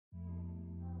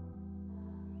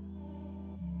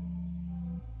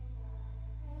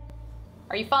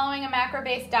Are you following a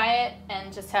macro-based diet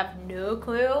and just have no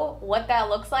clue what that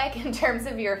looks like in terms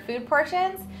of your food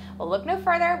portions? Well, look no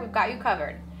further, we've got you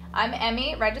covered. I'm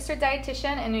Emmie, registered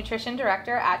dietitian and nutrition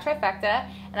director at Trifecta,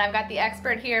 and I've got the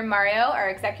expert here, Mario, our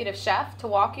executive chef, to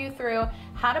walk you through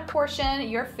how to portion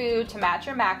your food to match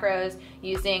your macros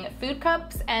using food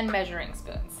cups and measuring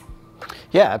spoons.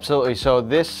 Yeah, absolutely. So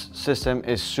this system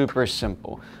is super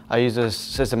simple. I use this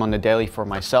system on the daily for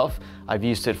myself. I've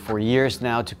used it for years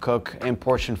now to cook and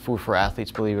portion food for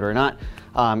athletes, believe it or not.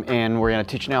 And we're gonna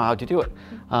teach you now how to do it.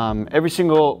 Every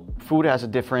single food has a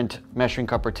different measuring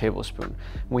cup or tablespoon.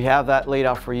 We have that laid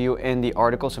out for you in the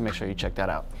article, so make sure you check that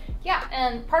out. Yeah,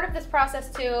 and part of this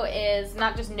process too is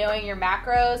not just knowing your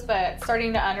macros, but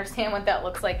starting to understand what that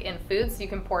looks like in food so you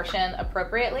can portion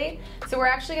appropriately. So we're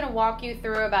actually gonna walk you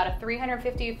through about a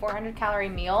 350 to 400 calorie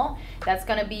meal. That's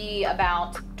gonna be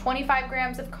about 25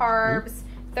 grams of carbs,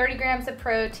 30 grams of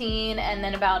protein, and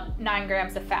then about 9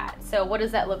 grams of fat. So what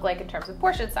does that look like in terms of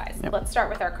portion size? Yep. Let's start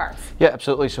with our carbs. Yeah,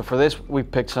 absolutely. So for this, we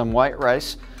picked some white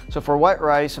rice. So for white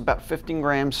rice, about 15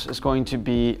 grams is going to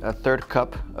be a third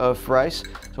cup of rice.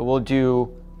 So we'll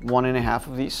do 1.5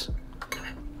 of these.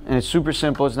 And it's super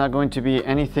simple. It's not going to be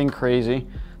anything crazy.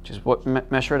 Just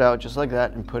measure it out just like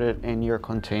that and put it in your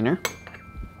container.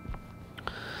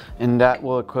 And that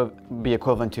will be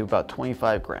equivalent to about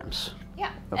 25 grams.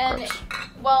 Yeah, of and carbs.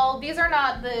 Well, these are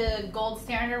not the gold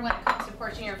standard when it comes to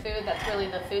portioning your food. That's really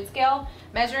the food scale.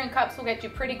 Measuring cups will get you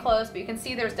pretty close, but you can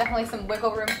see there's definitely some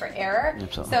wiggle room for error.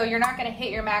 Absolutely. So you're not going to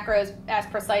hit your macros as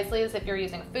precisely as if you're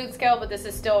using a food scale, but this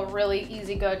is still really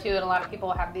easy go-to, and a lot of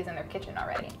people have these in their kitchen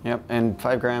already. Yep, and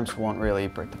 5 grams won't really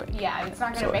break the bank. Yeah, it's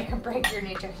not going to make or break your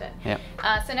nutrition. Yep.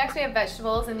 So next we have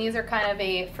vegetables, and these are kind of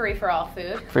a free-for-all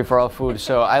food. Free-for-all food.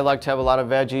 So I like to have a lot of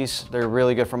veggies. They're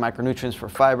really good for micronutrients, for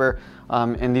fiber,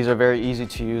 and these are very easy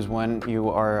to use when you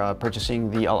are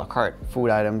purchasing the a la carte food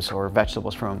items or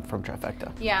vegetables from Trifecta.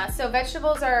 Yeah, so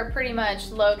vegetables are pretty much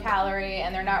low calorie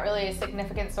and they're not really a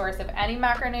significant source of any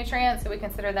macronutrients, so we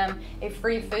consider them a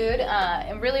free food.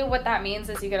 And really what that means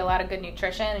is you get a lot of good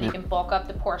nutrition and you can bulk up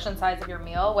the portion size of your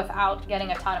meal without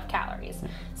getting a ton of calories.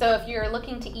 So if you're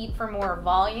looking to eat for more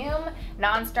volume,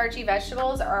 non-starchy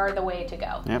vegetables are the way to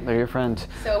go. Yep, they're your friend.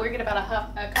 So we're getting about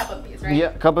a cup of these, right? Yeah,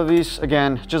 a cup of these,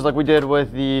 again, just like we did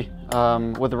with the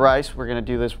rice, we're gonna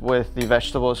do this with the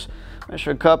vegetables.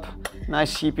 Measure a cup,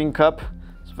 nice heaping cup.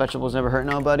 Vegetables never hurt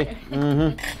nobody.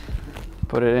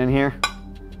 Put it in here,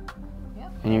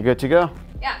 and you're good to go.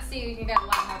 Yeah, see, you can get a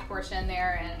lot more portion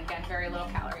there, and again, very little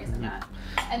calories in that.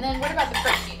 And then what about the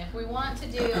protein? If we want to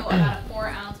do about a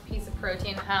 4-ounce piece of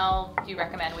protein, how do you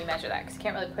recommend we measure that? Because you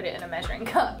can't really put it in a measuring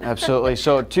cup. Absolutely.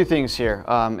 So 2 things here.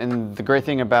 And the great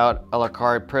thing about a la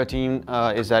carte protein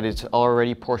is that it's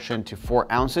already portioned to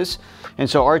 4 ounces. And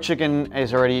so our chicken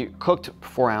is already cooked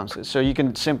 4 ounces. So you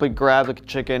can simply grab the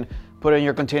chicken, put it in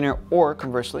your container, or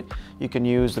conversely, you can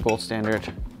use the gold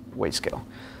standard weight scale.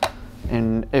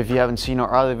 And if you haven't seen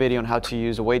our other video on how to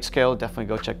use a weight scale, definitely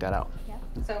go check that out.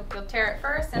 So you'll tear it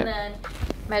first and then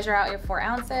measure out your 4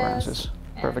 ounces. 4 ounces.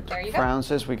 Perfect. There you go. 4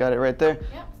 ounces, we got it right there.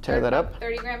 Yep. Tear that up.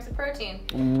 30 grams of protein.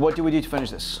 What do we do to finish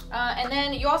this? And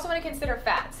then you also want to consider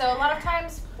fat. So a lot of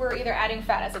times we're either adding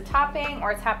fat as a topping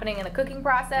or it's happening in the cooking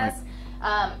process.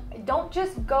 Don't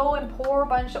just go and pour a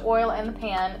bunch of oil in the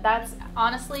pan. That's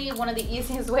honestly one of the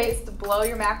easiest ways to blow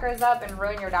your macros up and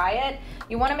ruin your diet.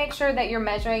 You want to make sure that you're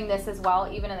measuring this as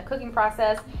well, even in the cooking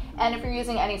process. And if you're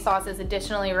using any sauces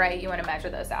additionally, right, you want to measure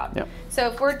those out. Yep. So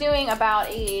if we're doing about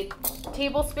a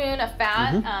tablespoon of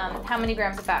fat, how many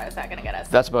grams of fat is that going to get us?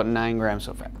 That's about 9 grams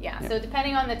of fat. Yeah, so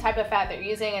depending on the type of fat that you're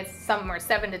using, it's somewhere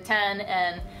 7 to 10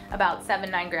 and about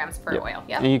 7-9 grams per oil.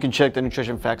 Yep. And you can check the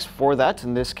nutrition facts for that.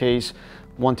 In this case,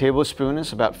 1 tablespoon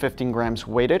is about 15 grams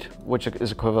weighted, which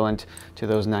is equivalent to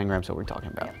those 9 grams that we're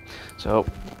talking about. Yep. So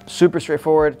super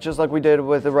straightforward, just like we did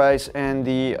with the rice and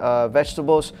the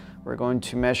vegetables. We're going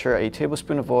to measure a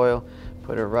tablespoon of oil,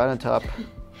 put it right on top.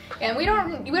 And we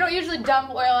don't usually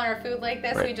dump oil on our food like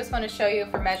this. Right. We just want to show you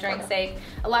for measuring sake.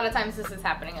 A lot of times this is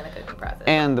happening in the cooking process.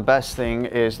 And the best thing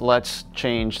is let's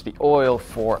change the oil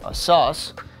for a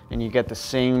sauce, and you get the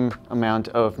same amount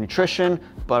of nutrition,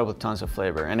 but with tons of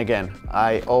flavor. And again,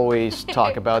 I always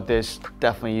talk about this.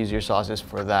 Definitely use your sauces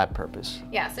for that purpose.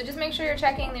 Yeah, so just make sure you're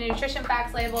checking the nutrition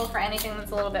facts label for anything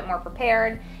that's a little bit more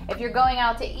prepared. If you're going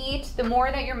out to eat, the more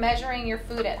that you're measuring your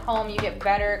food at home, you get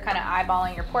better kind of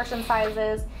eyeballing your portion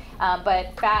sizes.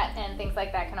 But fat and things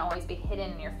like that can always be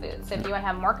hidden in your food. So if you want to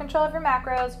have more control of your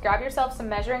macros, grab yourself some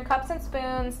measuring cups and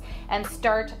spoons and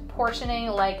start portioning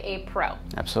like a pro.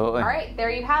 Absolutely. All right, there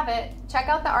you have it. Check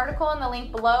out the article in the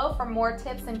link below for more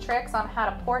tips and tricks on how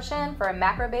to portion for a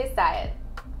macro-based diet.